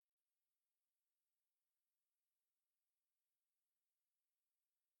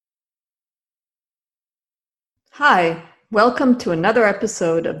Hi, welcome to another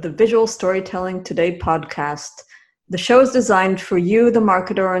episode of the Visual Storytelling Today podcast. The show is designed for you, the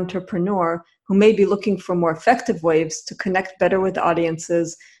marketer or entrepreneur, who may be looking for more effective ways to connect better with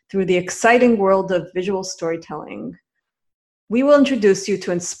audiences through the exciting world of visual storytelling. We will introduce you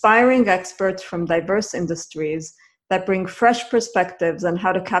to inspiring experts from diverse industries that bring fresh perspectives on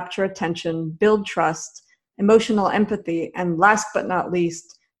how to capture attention, build trust, emotional empathy, and last but not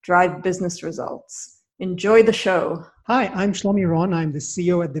least, drive business results. Enjoy the show. Hi, I'm Shlomi Ron. I'm the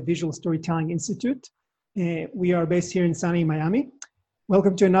CEO at the Visual Storytelling Institute. We are based here in sunny Miami.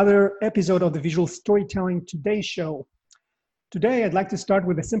 Welcome to another episode of the Visual Storytelling Today show. Today, I'd like to start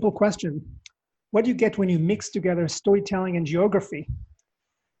with a simple question. What do you get when you mix together storytelling and geography?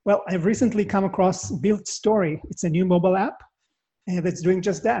 Well, I've recently come across Build Story. It's a new mobile app that's doing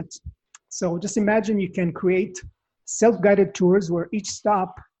just that. So just imagine you can create self-guided tours where each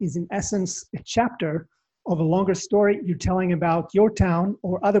stop is in essence a chapter of a longer story you're telling about your town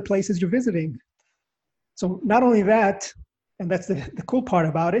or other places you're visiting. So not only that, and that's the cool part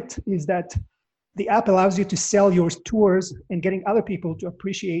about it, is that the app allows you to sell your tours and getting other people to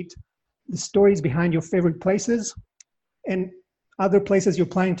appreciate the stories behind your favorite places and other places you're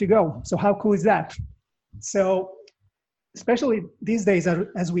planning to go. So how cool is that? So especially these days,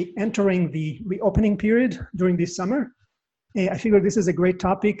 as we entering the reopening period during this summer, I figure this is a great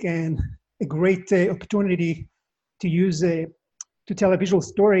topic and a great opportunity to use to tell a visual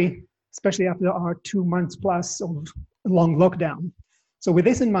story, especially after our 2 months plus of long lockdown. So with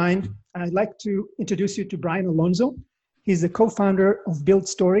this in mind, I'd like to introduce you to Brian Alonso. He's the co-founder of Build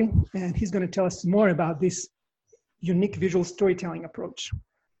Story, and he's going to tell us more about this unique visual storytelling approach.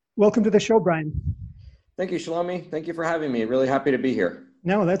 Welcome to the show, Brian. Thank you, Shlomi. Thank you for having me. Really happy to be here.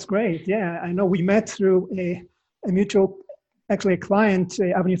 No, that's great. Yeah, I know we met through a mutual, actually a client,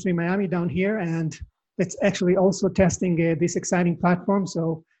 Avenue 3 Miami down here, and it's actually also testing this exciting platform.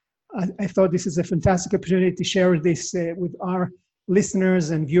 So I thought this is a fantastic opportunity to share this with our listeners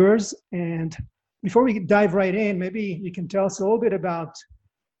and viewers. And before we dive right in, maybe you can tell us a little bit about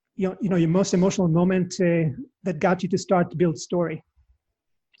your most emotional moment that got you to start to Build Story.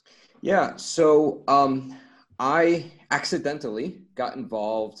 Yeah, so I accidentally got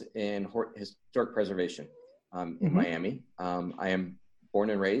involved in historic preservation in Miami. I am born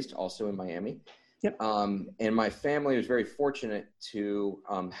and raised also in Miami. Yep. And my family was very fortunate to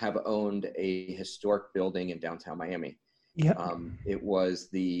have owned a historic building in downtown Miami. Yep. It was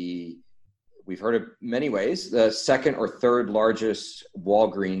we've heard of many ways, the second or third largest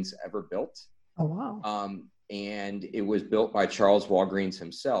Walgreens ever built. Oh, wow. And it was built by Charles Walgreens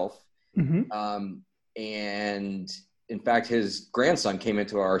himself. Mm-hmm. And in fact, his grandson came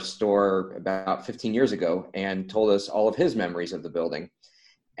into our store about 15 years ago and told us all of his memories of the building.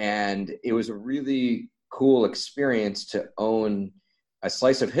 And it was a really cool experience to own a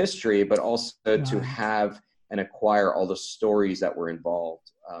slice of history, but also to have and acquire all the stories that were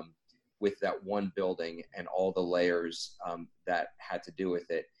involved with that one building and all the layers that had to do with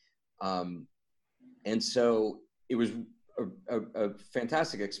it. And so it was a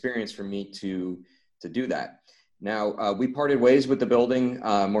fantastic experience for me to do that. Now, we parted ways with the building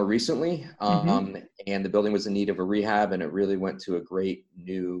more recently, and the building was in need of a rehab, and it really went to a great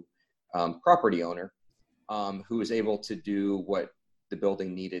new property owner who was able to do what the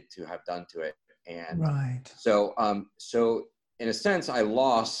building needed to have done to it. And so in a sense, I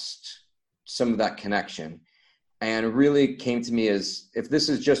lost some of that connection, and it really came to me as, if this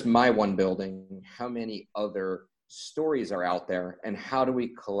is just my one building, how many other stories are out there, and how do we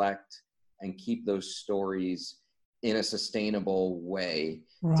collect and keep those stories in a sustainable way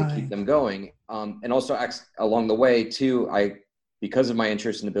to keep them going? And also along the way too, because of my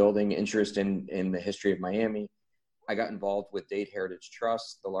interest in the building, interest in the history of Miami, I got involved with Dade Heritage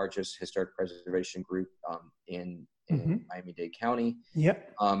Trust, the largest historic preservation group in Miami-Dade County.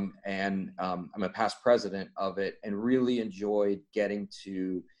 Yep. And I'm a past president of it, and really enjoyed getting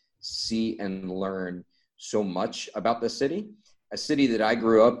to see and learn so much about the city, a city that I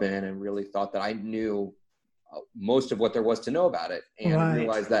grew up in, and really thought that I knew most of what there was to know about it, and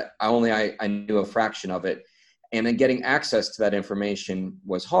realized that I knew a fraction of it. And then getting access to that information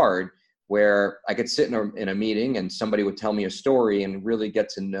was hard, where I could sit in a meeting and somebody would tell me a story and really get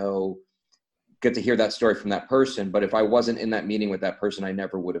to hear that story from that person. But if I wasn't in that meeting with that person, I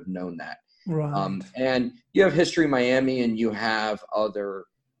never would have known that. And you have History Miami, and you have other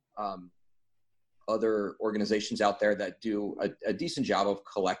organizations out there that do a decent job of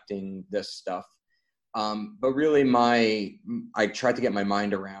collecting this stuff. But really I tried to get my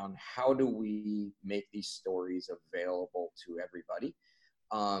mind around, how do we make these stories available to everybody?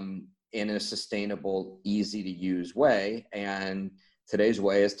 in a sustainable, easy to use way. And today's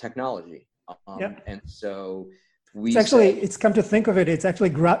way is technology. And so it's come to think of it, it's actually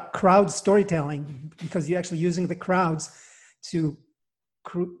crowd storytelling, because you're actually using the crowds to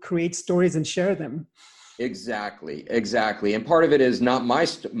create stories and share them. Exactly. And part of it is not my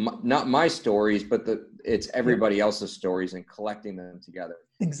stories, but it's everybody else's stories and collecting them together.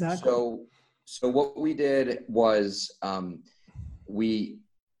 Exactly. So what we did was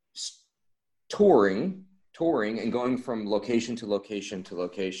touring and going from location to location to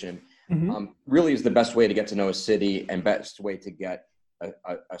location really is the best way to get to know a city and best way to get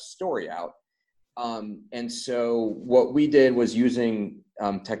a story out. And so what we did was using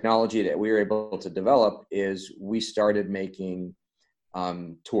technology that we were able to develop is we started making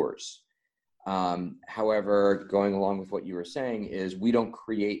tours. However, going along with what you were saying is we don't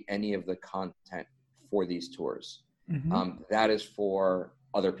create any of the content for these tours. That is for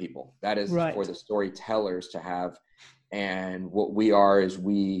other people. That is for the storytellers to have. And what we are is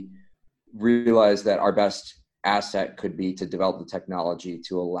we realize that our best asset could be to develop the technology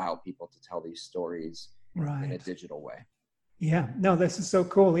to allow people to tell these stories in a digital way. Yeah, no, this is so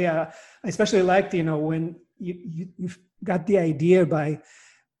cool. Yeah, I especially liked, when you've got the idea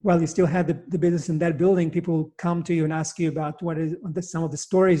while you still had the business in that building, people come to you and ask you about what is some of the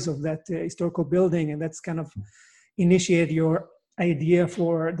stories of that historical building. And that's kind of initiate your idea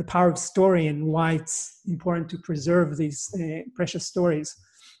for the power of story and why it's important to preserve these precious stories.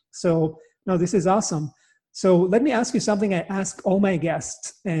 So, no, this is awesome. So let me ask you something I ask all my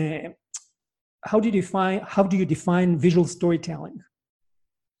guests. How do you define visual storytelling?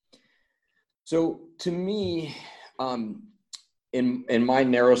 So to me, in my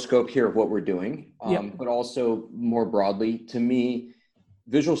narrow scope here of what we're doing, but also more broadly, to me,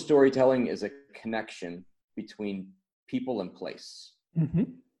 visual storytelling is a connection between people and place.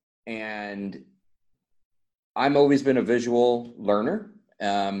 And I've always been a visual learner.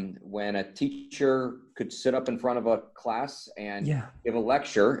 When a teacher could sit up in front of a class and give a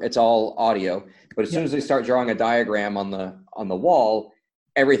lecture, it's all audio. But as soon as they start drawing a diagram on the wall,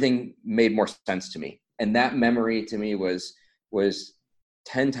 everything made more sense to me. And that memory to me was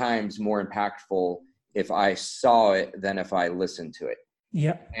 10 times more impactful if I saw it than if I listened to it.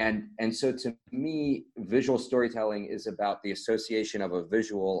 Yeah. And so to me, visual storytelling is about the association of a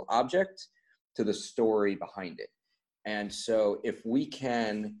visual object to the story behind it. And so if we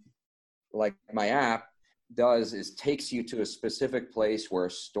can, like my app does, is takes you to a specific place where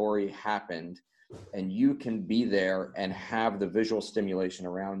a story happened, and you can be there and have the visual stimulation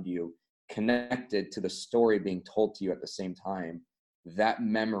around you connected to the story being told to you at the same time, that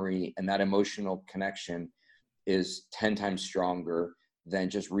memory and that emotional connection is 10 times stronger than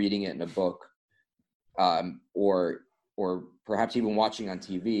just reading it in a book, or perhaps even watching on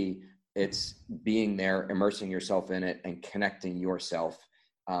TV. It's being there, immersing yourself in it, and connecting yourself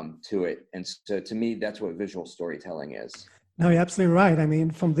to it. And so to me, that's what visual storytelling is. No, you're absolutely right. I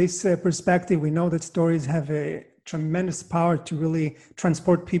mean, from this perspective, we know that stories have a tremendous power to really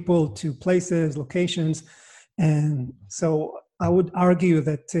transport people to places, locations. And so I would argue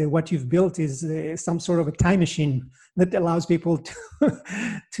that what you've built is some sort of a time machine that allows people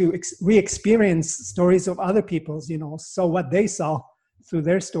to re-experience stories of other people's, so what they saw through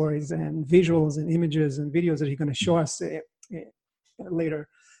their stories and visuals and images and videos that you're going to show us later.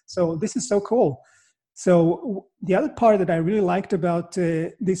 So this is so cool. So the other part that I really liked about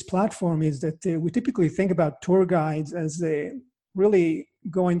this platform is that we typically think about tour guides as really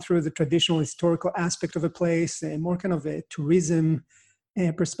going through the traditional historical aspect of a place, more kind of a tourism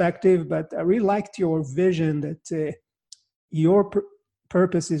perspective. But I really liked your vision that your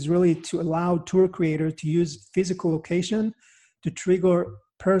purpose is really to allow tour creator to use physical location to trigger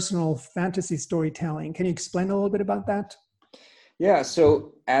personal fantasy storytelling. Can you explain a little bit about that? Yeah,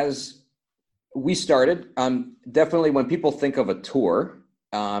 so as we started, definitely when people think of a tour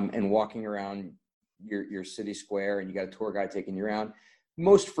and walking around your city square and you got a tour guide taking you around,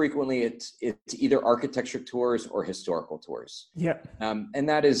 most frequently it's either architecture tours or historical tours. Yeah. And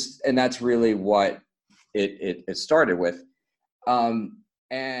that's really what it started with.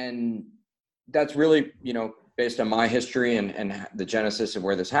 And that's really, based on my history and the genesis of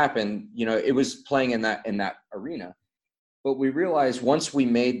where this happened, it was playing in that arena. But we realized once we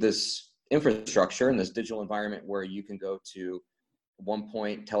made this infrastructure and this digital environment where you can go to one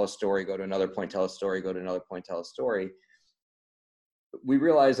point, tell a story, go to another point, tell a story, go to another point, tell a story, we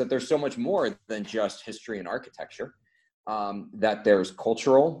realized that there's so much more than just history and architecture, that there's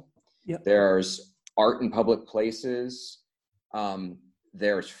cultural, there's art in public places,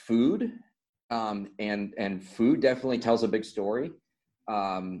 there's food, and food definitely tells a big story.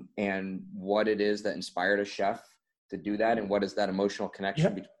 and what it is that inspired a chef to do that, and what is that emotional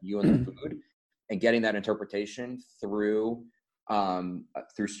connection between you and the food, and getting that interpretation through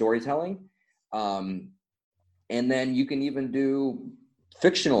storytelling. And then you can even do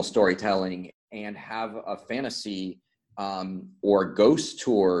fictional storytelling and have a fantasy or ghost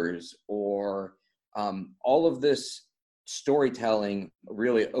tours, or all of this storytelling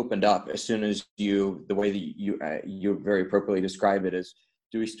really opened up as soon as the way that you very appropriately describe it is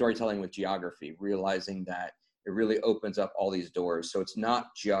doing storytelling with geography, realizing that it really opens up all these doors. So it's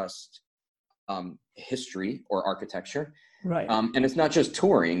not just history or architecture, right? And it's not just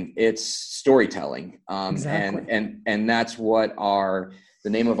touring; it's storytelling. Exactly. And that's what the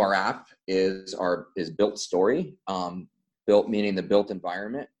name of our app is Built Story. Built meaning the built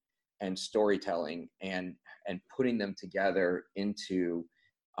environment, and storytelling, and putting them together into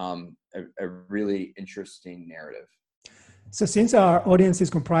a really interesting narrative. So since our audience is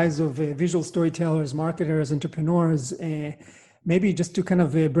comprised of visual storytellers, marketers, entrepreneurs, maybe just to kind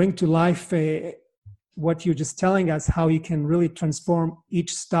of bring to life what you're just telling us, how you can really transform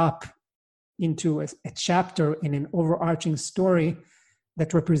each stop into a chapter in an overarching story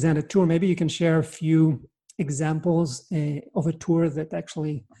that represent a tour. Maybe you can share a few examples of a tour that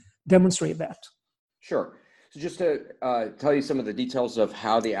actually demonstrate that. Sure. So just to tell you some of the details of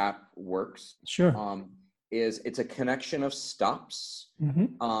how the app works. Sure. It's a connection of stops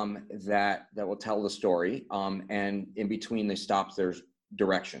that will tell the story. And in between the stops, there's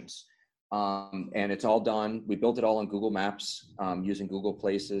directions. And it's all done. We built it all on Google Maps using Google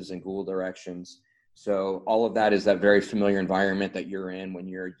Places and Google Directions. So all of that is that very familiar environment that you're in when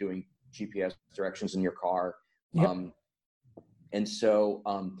you're doing GPS directions in your car. Yep. And so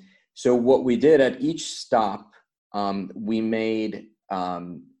what we did at each stop, we made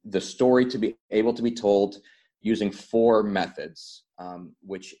the story to be able to be told using 4 methods,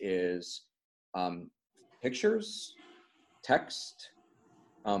 which is pictures, text,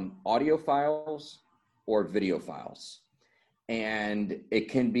 audio files, or video files. And it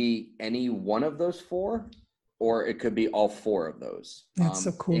can be any one of those 4, or it could be all 4 of those. That's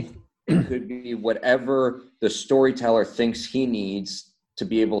so cool. It could be whatever the storyteller thinks he needs to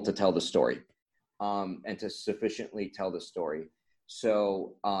be able to tell the story, and to sufficiently tell the story.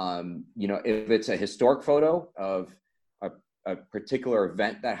 So, if it's a historic photo of a particular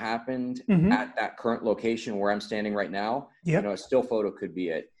event that happened at that current location where I'm standing right now, a still photo could be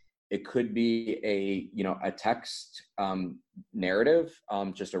it. It could be a text narrative,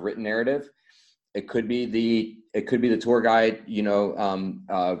 just a written narrative. It could be the tour guide,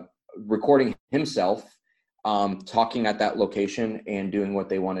 recording himself, talking at that location and doing what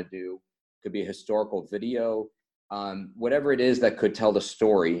they want to do. It could be a historical video, whatever it is that could tell the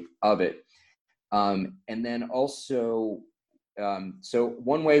story of it. And then also, so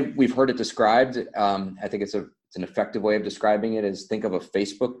one way we've heard it described, I think it's an effective way of describing it, is think of a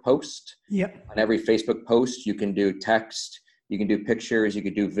Facebook post. Yep. On every Facebook post, you can do text, you can do pictures, you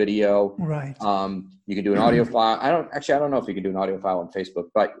could do video. Right. You can do an audio file. I don't know if you can do an audio file on Facebook,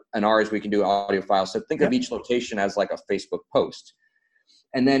 but on ours, we can do audio files. So think of each location as like a Facebook post.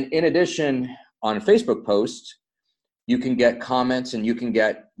 And then in addition, on a Facebook post, you can get comments and you can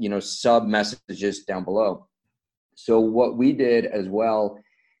get, sub messages down below. So what we did as well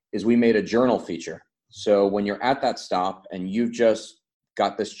is we made a journal feature. So when you're at that stop and you've just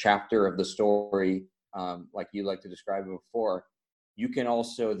got this chapter of the story, like you like to describe it before, you can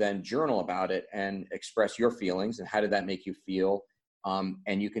also then journal about it and express your feelings and how did that make you feel.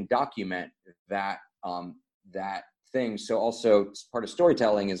 And you can document that thing. So also part of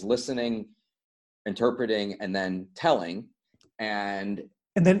storytelling is listening, interpreting, and then telling. And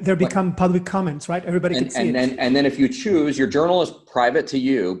then there become public comments, right? Everybody can see it. And then if you choose, your journal is private to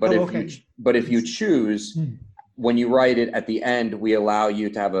you, but if you choose, when you write it at the end, we allow you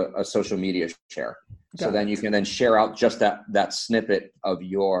to have a social media share. Then you can then share out just that snippet of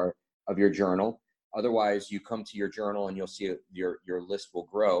your journal. Otherwise, you come to your journal and you'll see your list will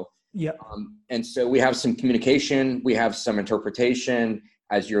grow. Yeah. And so we have some communication, we have some interpretation.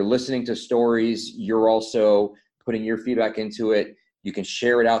 As you're listening to stories, you're also putting your feedback into it. You can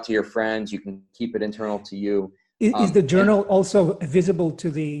share it out to your friends. You can keep it internal to you. Is the journal also visible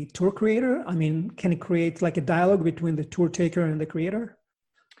to the tour creator? I mean, can it create like a dialogue between the tour taker and the creator?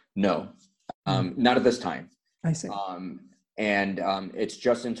 No, not at this time. I see. It's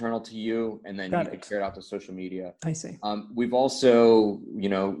just internal to you, and then you can share it out to social media. I see. We've also,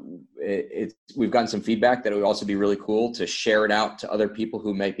 we've gotten some feedback that it would also be really cool to share it out to other people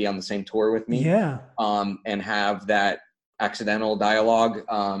who might be on the same tour with me. Yeah. And have that accidental dialogue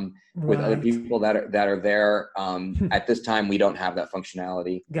with other Right. people that are there. At this time, we don't have that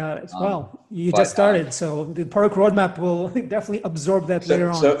functionality. Got it. Well, you But just started, so the product roadmap will definitely absorb that later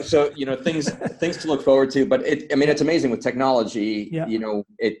on. so things to look forward to. But it's amazing with technology. Yeah.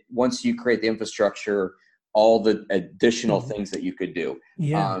 Once you create the infrastructure, all the additional things that you could do.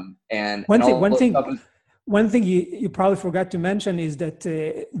 Yeah. And one thing you probably forgot to mention is that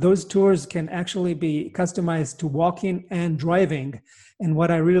those tours can actually be customized to walking and driving. And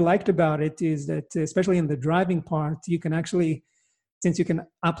what I really liked about it is that, especially in the driving part, you can actually, since you can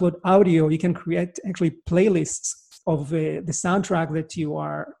upload audio, you can create actually playlists of the soundtrack that you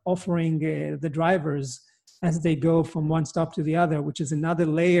are offering the drivers as they go from one stop to the other, which is another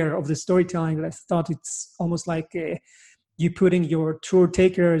layer of the storytelling. I thought it's almost like you putting your tour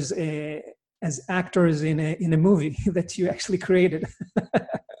takers as actors in a movie that you actually created.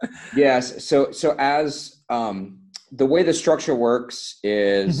 Yes. So as the way the structure works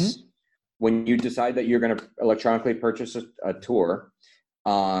is when you decide that you're going to electronically purchase a tour,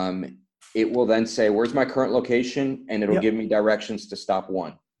 it will then say, where's my current location? And it'll give me directions to stop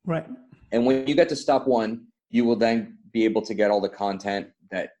one. Right. And when you get to stop one, you will then be able to get all the content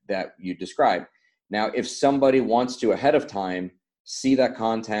that you described. Now, if somebody wants to ahead of time see that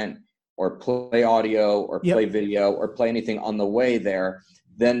content or play audio or play video or play anything on the way there,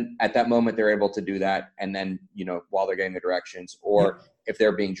 then at that moment they're able to do that. And then, while they're getting the directions, or if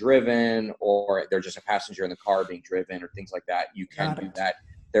they're being driven or they're just a passenger in the car being driven or things like that, you can do that.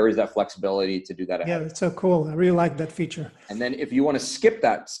 There is that flexibility to do that ahead. Yeah, that's so cool. I really like that feature. And then if you want to skip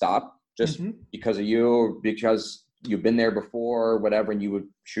that stop, just because of you, or because you've been there before, or whatever, and you would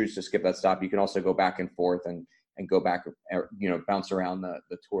choose to skip that stop, you can also go back and forth and go back, bounce around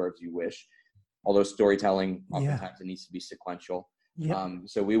the tour as you wish. Although storytelling, oftentimes it needs to be sequential.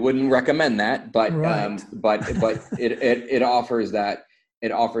 So we wouldn't recommend that, but it offers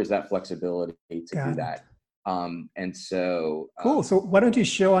that flexibility to do that. And so cool. So why don't you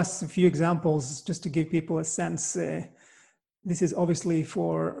show us a few examples just to give people a sense? This is obviously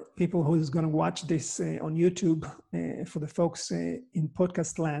for people who's going to watch this on YouTube. For the folks in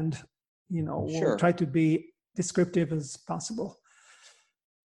podcast land, we'll try to be descriptive as possible.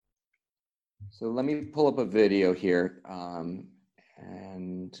 So let me pull up a video here.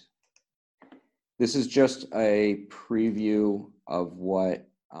 And this is just a preview of what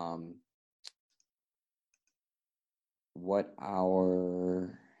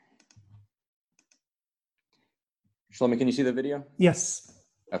our... Shlomi, can you see the video? Yes.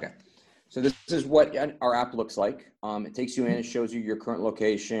 Okay. So this is what our app looks like. It takes you in, it shows you your current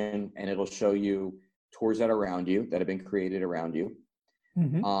location, and it'll show you tours that are around you, that have been created around you.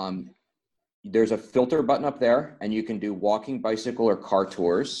 There's a filter button up there, and you can do walking, bicycle, or car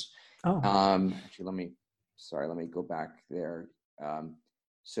tours. Actually, let me go back there.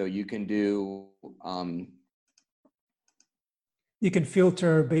 So you can do... you can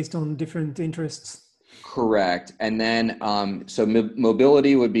filter based on different interests. Correct. And then, so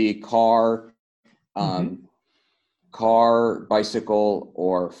mobility would be car, bicycle,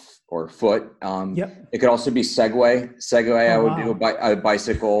 or foot. It could also be Segway. I would do a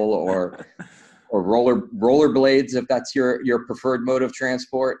bicycle or rollerblades if that's your preferred mode of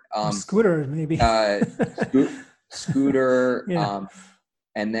transport. Scooter, maybe. Scooter.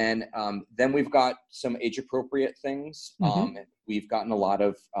 And then we've got some age appropriate things. We've gotten a lot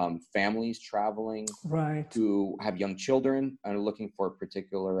of families traveling who have young children and are looking for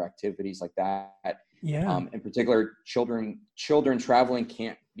particular activities like that. In particular, children traveling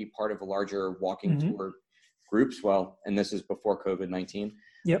can't be part of a larger walking tour groups. Well, and this is before COVID-19.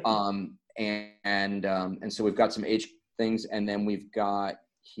 And so we've got some age things, and then we've got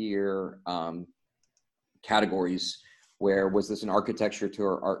here categories. Where was this an architecture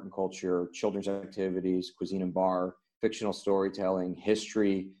tour, art and culture, children's activities, cuisine and bar, fictional storytelling,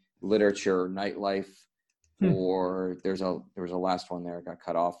 history, literature, nightlife, or there was a last one there, got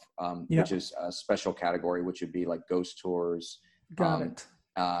cut off, which is a special category, which would be like ghost tours. Got it.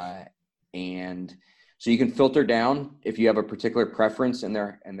 And so you can filter down if you have a particular preference and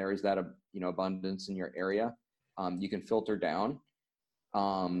there is that abundance in your area. You can filter down.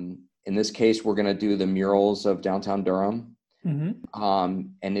 In this case, we're going to do the murals of downtown Durham,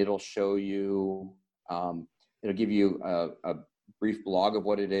 and it'll show you, it'll give you a brief blog of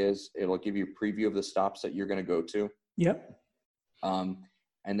what it is. It'll give you a preview of the stops that you're going to go to.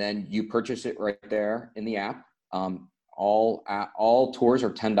 And then you purchase it right there in the app. All tours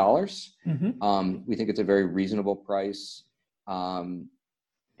are $10. We think it's a very reasonable price, and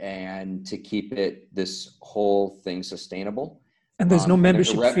to keep this whole thing sustainable. And there's no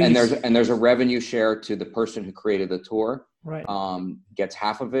membership fees. And there's a revenue share to the person who created the tour. Right. gets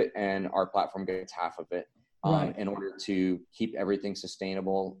half of it, and our platform gets half of it, Right. in order to keep everything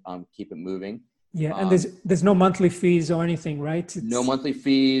sustainable, keep it moving. Yeah, and there's no monthly fees or anything, right? No monthly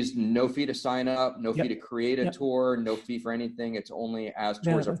fees, no fee to sign up, no fee Yep. to create a Yep. tour, no fee for anything. It's only as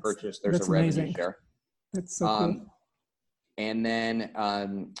Yeah, tours are purchased, there's a that's revenue amazing. share. That's so cool. And then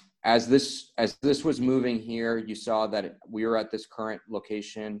as this was moving here, you saw that we were at this current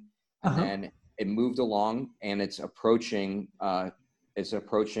location, and then it moved along, and it's approaching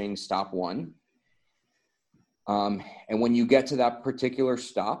stop one. And when you get to that particular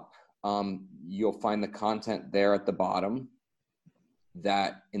stop, you'll find the content there at the bottom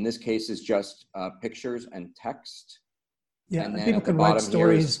that in this case is just pictures and text. Yeah, and then people at the can write bottom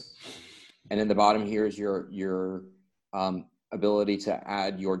stories. and in the bottom here is your ability to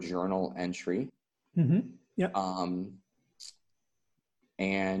add your journal entry. Yeah.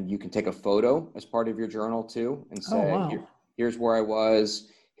 And you can take a photo as part of your journal too, and say, wow. here's where I was,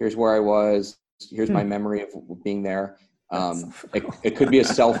 here's my memory of being there. It could be a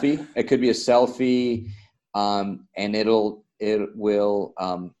selfie. It could be a selfie, and it will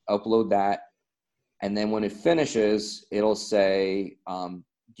upload that. And then when it finishes, it'll say, do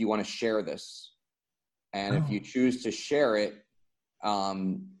you want to share this? And if you choose to share it,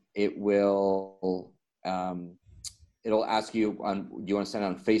 it will, it'll ask you do you want to send it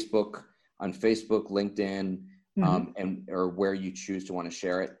on Facebook, LinkedIn, or where you choose to want to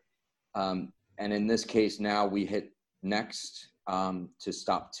share it. And in this case, now we hit next to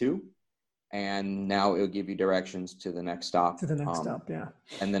stop 2. And now it'll give you directions to the next stop. To the next stop, yeah.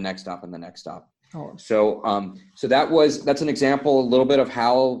 And the next stop and the next stop. Oh. So that's an example, a little bit of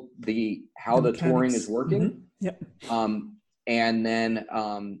how the touring is working. Yep. And then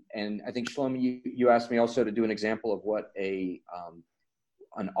and I think Shlomi, you asked me also to do an example of what an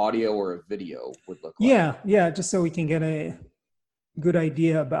audio or a video would look like. Yeah, just so we can get a good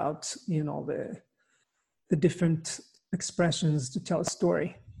idea about the different expressions to tell a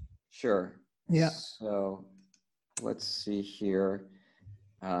story. Sure. Yeah. So let's see here.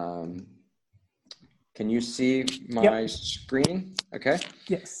 Can you see my screen? Okay.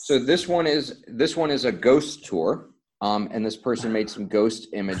 Yes. So this one is a ghost tour, and this person made some ghost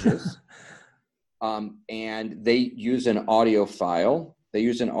images, and they use an audio file.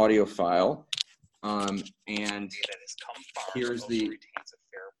 And here's the.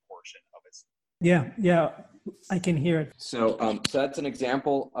 Yeah, I can hear it. So that's an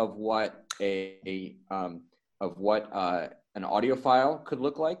example of what an audio file could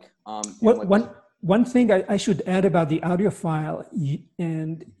look like. One thing I should add about the audio file,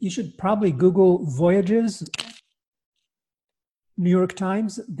 and you should probably Google Voyages, New York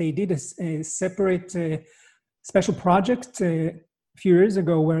Times. They did a separate special project a few years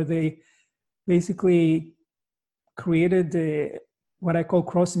ago where they basically created what I call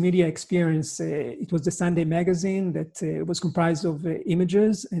cross-media experience. It was the Sunday magazine that was comprised of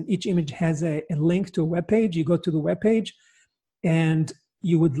images, and each image has a link to a webpage. You go to the webpage, and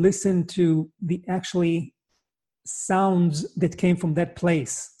you would listen to the actually sounds that came from that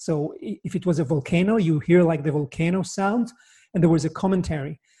place. So if it was a volcano, you hear like the volcano sound, and there was a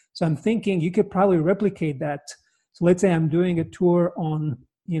commentary. So I'm thinking you could probably replicate that. So let's say I'm doing a tour on,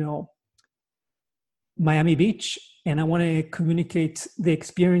 Miami Beach, and I want to communicate the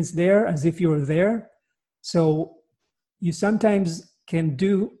experience there as if you're there. So you sometimes can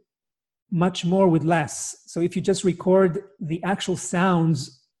do much more with less. So if you just record the actual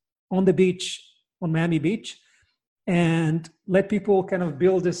sounds on the beach, on Miami Beach, and let people kind of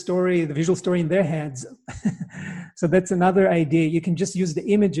build a story, the visual story in their heads. So that's another idea. You can just use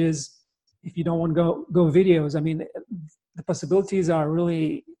the images if you don't want to go videos. I mean, the possibilities are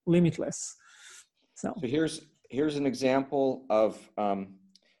really limitless. So here's an example of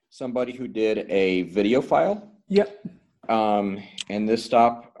somebody who did a video file. Yep. And this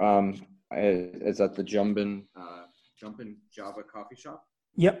stop is at the Jumpin' Java coffee shop.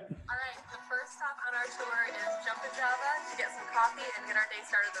 Yep. All right, the first stop on our tour is Jumpin' Java to get some coffee and get our day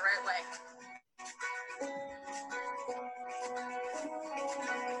started the right way.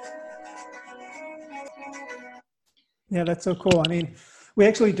 Yeah, that's so cool. I mean, we're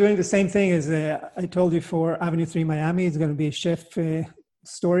actually doing the same thing as I told you for Avenue 3 Miami. It's going to be chef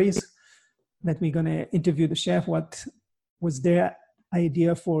stories that we're going to interview the chef, what was their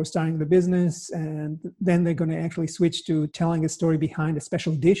idea for starting the business, and then they're going to actually switch to telling a story behind a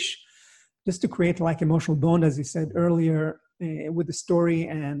special dish, just to create like emotional bond, as you said earlier, with the story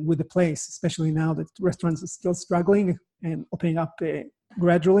and with the place, especially now that restaurants are still struggling and opening up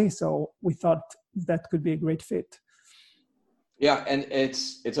gradually. So we thought that could be a great fit. Yeah, and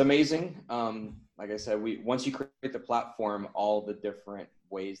it's amazing. like I said, once you create the platform, all the different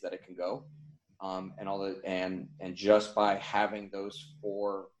ways that it can go, and just by having those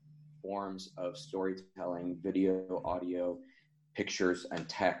 4 forms of storytelling: video, audio, pictures, and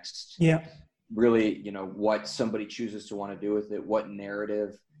text. Yeah. Really, what somebody chooses to want to do with it, what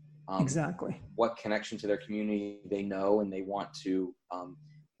narrative, Exactly. what connection to their community they know and they want to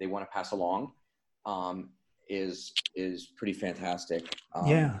pass along, is pretty fantastic.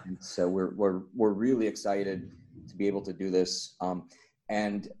 Yeah. And so we're really excited to be able to do this.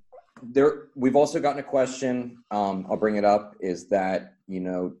 And we've also gotten a question. I'll bring it up. Is that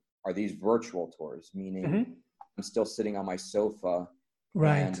are these virtual tours? Meaning, I'm still sitting on my sofa,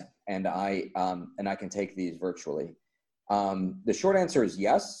 right? And I can take these virtually. The short answer is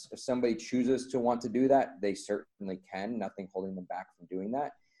yes. If somebody chooses to want to do that, they certainly can. Nothing holding them back from doing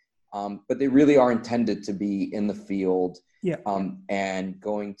that. But they really are intended to be in the field, and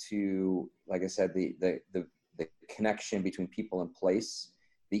going to, like I said, the connection between people and place.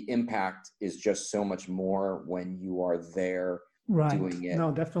 The impact is just so much more when you are there doing it.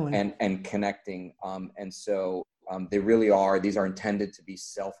 No, definitely. And connecting. And so they really are. These are intended to be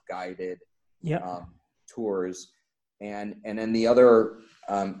self-guided tours. And then the other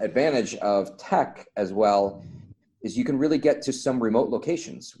advantage of tech as well is you can really get to some remote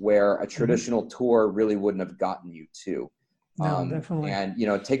locations where a traditional tour really wouldn't have gotten you to. No, definitely. And,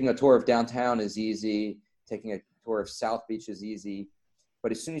 taking a tour of downtown is easy. Taking a tour of South Beach is easy.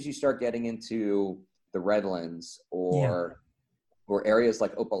 But as soon as you start getting into the Redlands or areas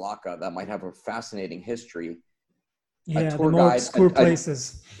like Opa-locka that might have a fascinating history, a tour guide, obscure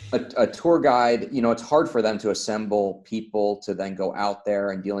places. A tour guide, it's hard for them to assemble people to then go out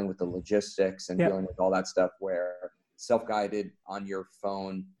there and dealing with the logistics and dealing with all that stuff, where self-guided on your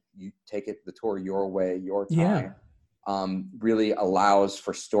phone, you take the tour your way, your time, really allows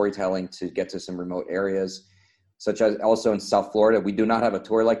for storytelling to get to some remote areas, such as also in South Florida. We do not have a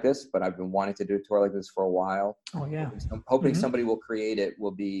tour like this, but I've been wanting to do a tour like this for a while. Oh, yeah. Hoping somebody will create it.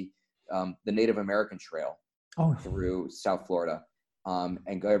 Will be the Native American Trail through South Florida,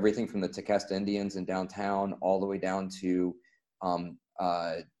 and go everything from the Tequesta Indians in downtown all the way down to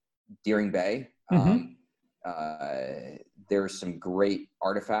Deering Bay. There's some great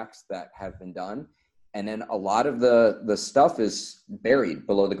artifacts that have been done. And then a lot of the stuff is buried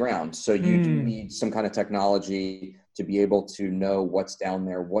below the ground. So you do need some kind of technology to be able to know what's down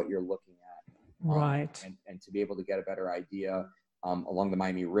there, what you're looking at. Right. And to be able to get a better idea along the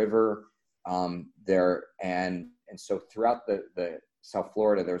Miami River there. And so throughout the South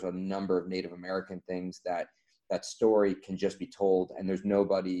Florida, there's a number of Native American things that story can just be told. And there's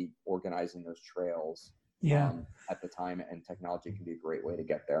nobody organizing those trails at the time. And technology can be a great way to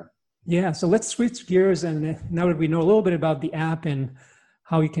get there. Yeah, so let's switch gears, and now that we know a little bit about the app and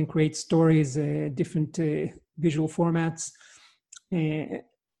how you can create stories, different visual formats,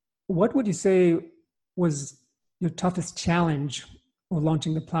 what would you say was your toughest challenge of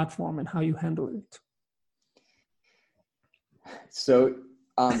launching the platform and how you handled it? So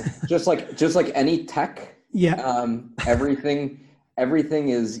just like any tech, everything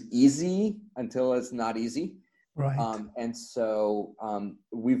is easy until it's not easy. Right. And so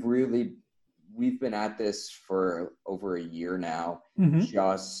we've been at this for over a year now,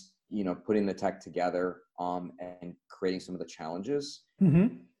 just, putting the tech together and creating some of the challenges.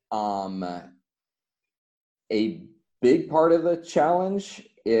 A big part of the challenge,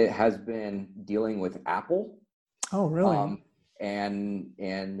 it has been dealing with Apple. Oh, really? And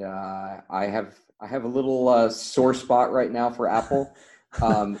I have a little sore spot right now for Apple.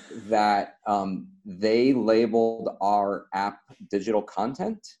 That they labeled our app digital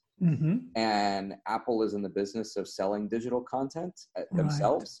content, and Apple is in the business of selling digital content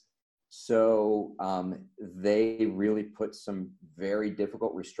themselves. So they really put some very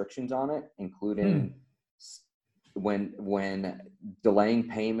difficult restrictions on it, including when delaying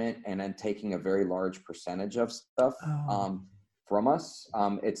payment and then taking a very large percentage of stuff from us.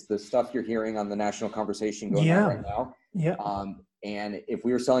 It's the stuff you're hearing on the national conversation going on right now. And if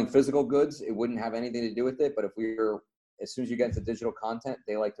we were selling physical goods, it wouldn't have anything to do with it. But as soon as you get into digital content,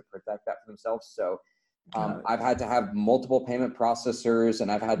 they like to protect that for themselves. So I've had to have multiple payment processors,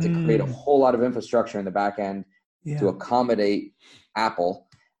 and I've had to create a whole lot of infrastructure in the back end to accommodate Apple.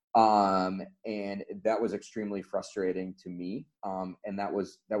 And that was extremely frustrating to me. And that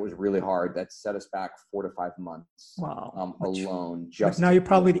was really hard. That set us back 4 to 5 months. Wow. Alone. But now you're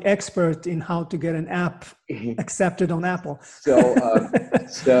probably the expert in how to get an app accepted on Apple.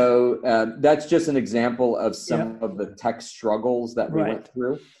 So that's just an example of some of the tech struggles that we went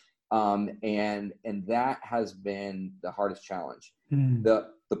through. And that has been the hardest challenge.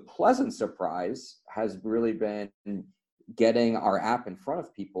 The the pleasant surprise has really been getting our app in front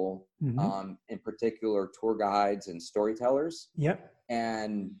of people, in particular tour guides and storytellers. Yep.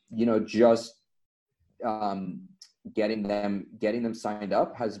 And, you know, just getting them signed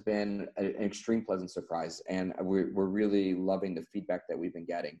up has been an extreme pleasant surprise. And we're really loving the feedback that we've been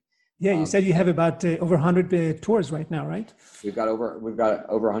getting. Yeah, you said you have about over 100 tours right now, right? We've got over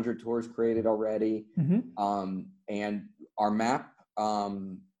 100 tours created already. And our map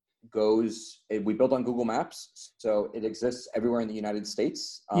we built on Google Maps, so it exists everywhere in the United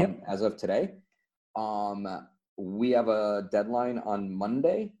States as of today. We have a deadline on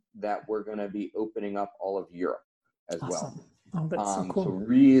Monday that we're going to be opening up all of Europe as well. Oh, that's so cool. So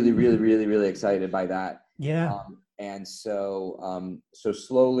really excited by that. Yeah. And so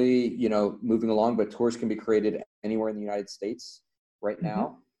slowly, you know, moving along, but tours can be created anywhere in the United States right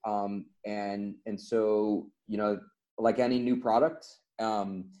now. And so, you know, like any new product,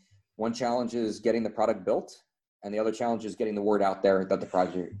 one challenge is getting the product built, and the other challenge is getting the word out there that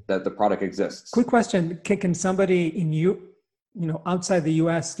the product exists. Quick question: Can somebody in outside the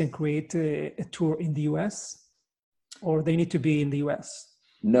U.S. can create a tour in the U.S., or they need to be in the U.S.?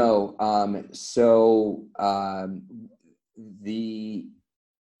 No.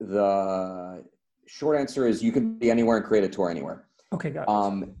 The short answer is you can be anywhere and create a tour anywhere. Okay, got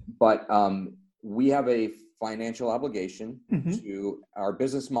it. But we have a financial obligation to our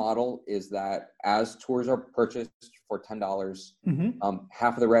business model is that as tours are purchased for $10,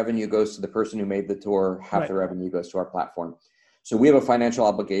 half of the revenue goes to the person who made the tour, half the revenue goes to our platform. So we have a financial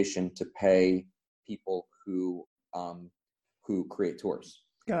obligation to pay people who create tours.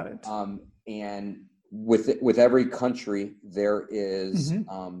 Got it. And with every country, there is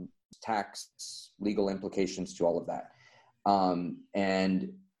tax, legal implications to all of that.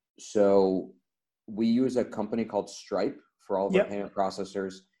 And so we use a company called Stripe for all of our payment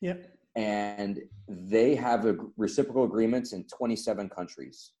processors. And they have reciprocal agreements in 27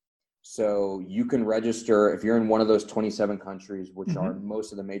 countries. So you can register if you're in one of those 27 countries, which are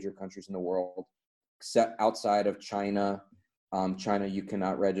most of the major countries in the world, except outside of China. China, you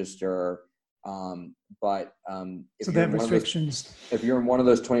cannot register. But if so they have restrictions. If you're in one of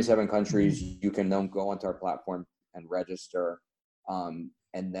those 27 countries, you can then go onto our platform and register.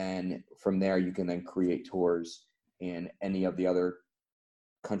 And then from there, you can then create tours in any of the other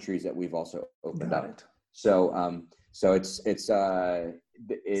countries that we've also opened up. So, so it's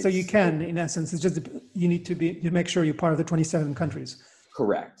so you can, in essence, it's just you need to make sure you're part of the 27 countries.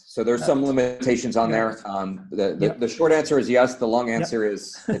 Correct. So there's some limitations on there. The short answer is yes. The long answer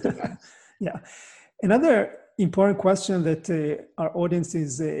is it depends. Another important question that our audience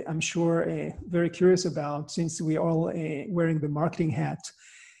is, I'm sure, very curious about, since we are all wearing the marketing hat.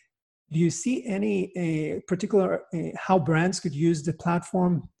 Do you see any particular how brands could use the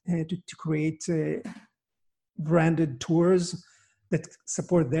platform to create branded tours that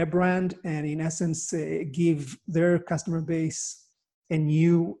support their brand and, in essence, give their customer base a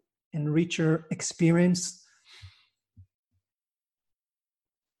new and richer experience?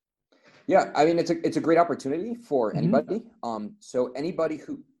 Yeah, I mean, it's a great opportunity for anybody. So anybody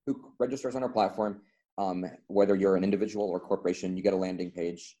who registers on our platform, whether you're an individual or corporation, you get a landing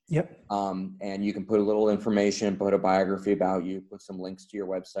page. And you can put a little information, put a biography about you, put some links to your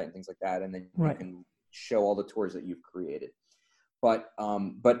website and things like that, and then you can show all the tours that you've created. But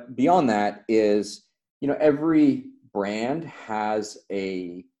beyond that is, you know, every brand has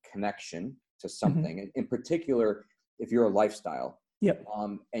a connection to something. In particular, if you're a lifestyle,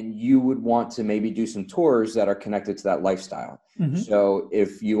 and you would want to maybe do some tours that are connected to that lifestyle. So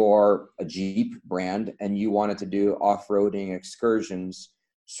if you are a Jeep brand and you wanted to do off-roading excursions,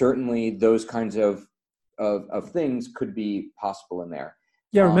 certainly those kinds of things could be possible in there.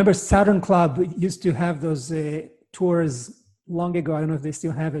 Yeah, remember Saturn Club used to have those tours long ago. I don't know if they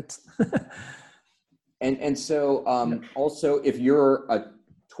still have it. And so also, if you're a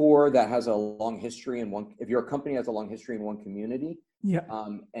tour that has a long history if you're a company that has a long history in one community,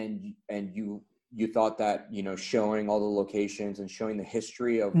 and you thought that, you know, showing all the locations and showing the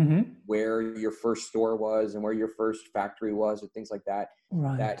history of where your first store was and where your first factory was, or things like that,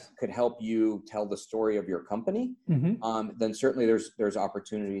 that could help you tell the story of your company, then certainly there's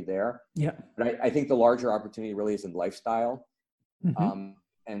opportunity there. But I think the larger opportunity really is in lifestyle.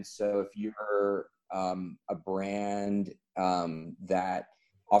 And so if you're a brand that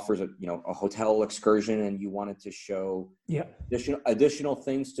offers a hotel excursion and you wanted to show additional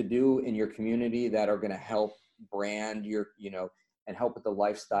things to do in your community that are going to help brand your, and help with the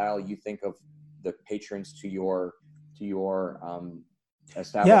lifestyle, you think of the patrons to your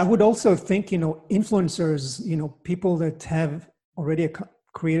establishment. Yeah, I would also think, influencers, people that have already a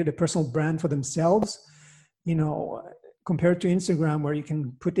created a personal brand for themselves, compared to Instagram, where you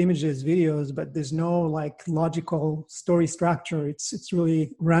can put images, videos, but there's no like logical story structure. It's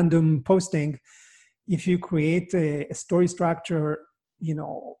really random posting. If you create a story structure,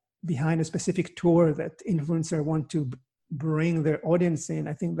 behind a specific tour that influencer want to bring their audience in,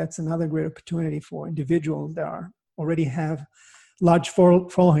 I think that's another great opportunity for individuals that already have large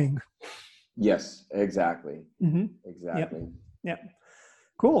following. Yes, exactly. Mm-hmm. Exactly. Yeah.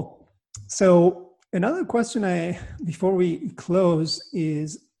 Cool. So another question before we close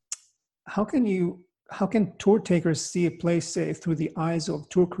is, how can tour takers see a place through the eyes of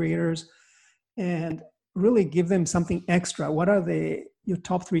tour creators and really give them something extra? What are your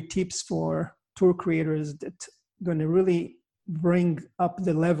top 3 tips for tour creators that are going to really bring up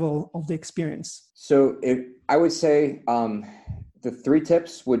the level of the experience? So I would say the 3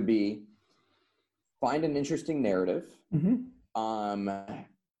 tips would be: find an interesting narrative. Mm-hmm.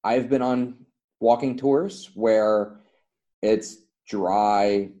 I've been on walking tours where it's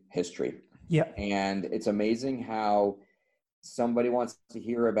dry history. Yeah. And it's amazing how somebody wants to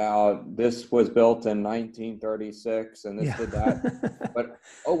hear about this was built in 1936 and this did that. But,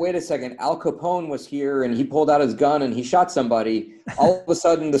 oh, wait a second, Al Capone was here and he pulled out his gun and he shot somebody. All of a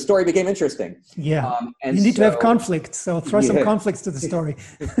sudden, the story became interesting. Yeah. And you need to have conflict. So throw some conflicts to the story.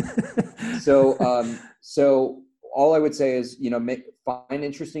 So all I would say is, find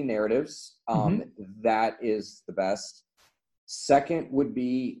interesting narratives. That is the best. Second would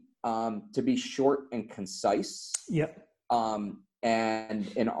be to be short and concise. Yep. And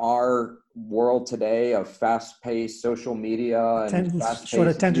in our world today of fast-paced social media and short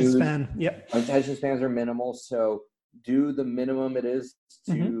attention span. Yep. Attention spans are minimal. So do the minimum it is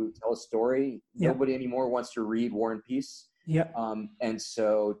to tell a story. Yep. Nobody anymore wants to read War and Peace. Yep. And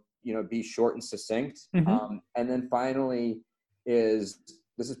so, be short and succinct. And then finally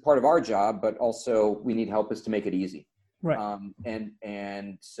this is part of our job, but also we need help is to make it easy. Right.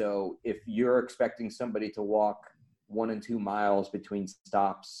 And so if you're expecting somebody to walk 1 and 2 miles between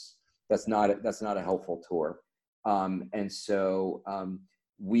stops, that's not a helpful tour. And so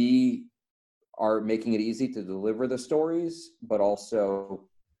we are making it easy to deliver the stories, but also,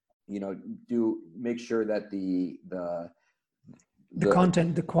 do make sure that the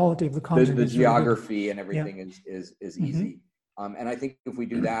content, the quality of the content, the geography and everything is easy. And I think if we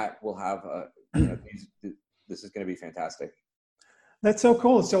do that, we'll have this is going to be fantastic. That's so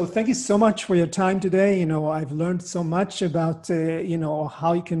cool. So thank you so much for your time today. I've learned so much about,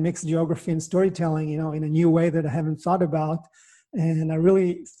 how you can mix geography and storytelling, in a new way that I haven't thought about. And I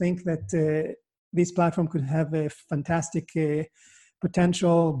really think that this platform could have a fantastic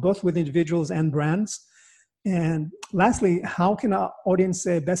potential, both with individuals and brands. And lastly, how can our audience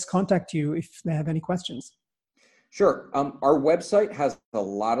best contact you if they have any questions? Sure. Our website has a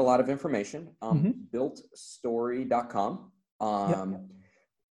lot of information, builtstory.com.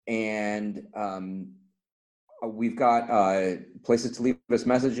 And we've got places to leave us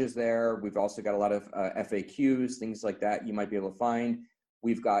messages there. We've also got a lot of FAQs, things like that you might be able to find.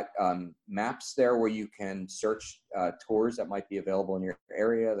 We've got maps there where you can search tours that might be available in your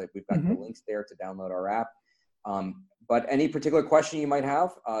area. We've got the links there to download our app. But any particular question you might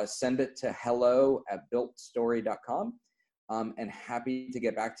have, send it to hello@builtstory.com. And happy to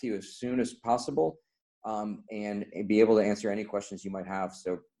get back to you as soon as possible and be able to answer any questions you might have.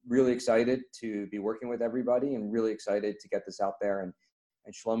 So really excited to be working with everybody and really excited to get this out there. And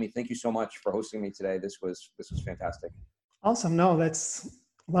Shlomi, thank you so much for hosting me today. This was fantastic. Awesome. No, that's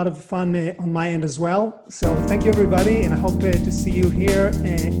a lot of fun on my end as well. So thank you, everybody. And I hope to see you here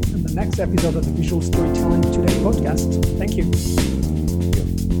in the next episode of the Visual Storytelling Today podcast. Thank you.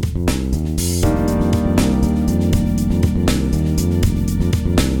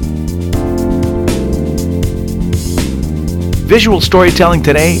 Visual Storytelling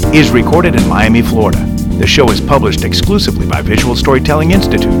Today is recorded in Miami, Florida. The show is published exclusively by Visual Storytelling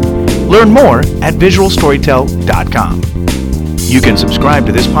Institute. Learn more at visualstorytell.com. You can subscribe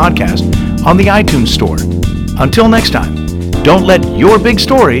to this podcast on the iTunes Store. Until next time, don't let your big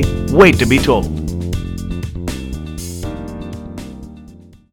story wait to be told.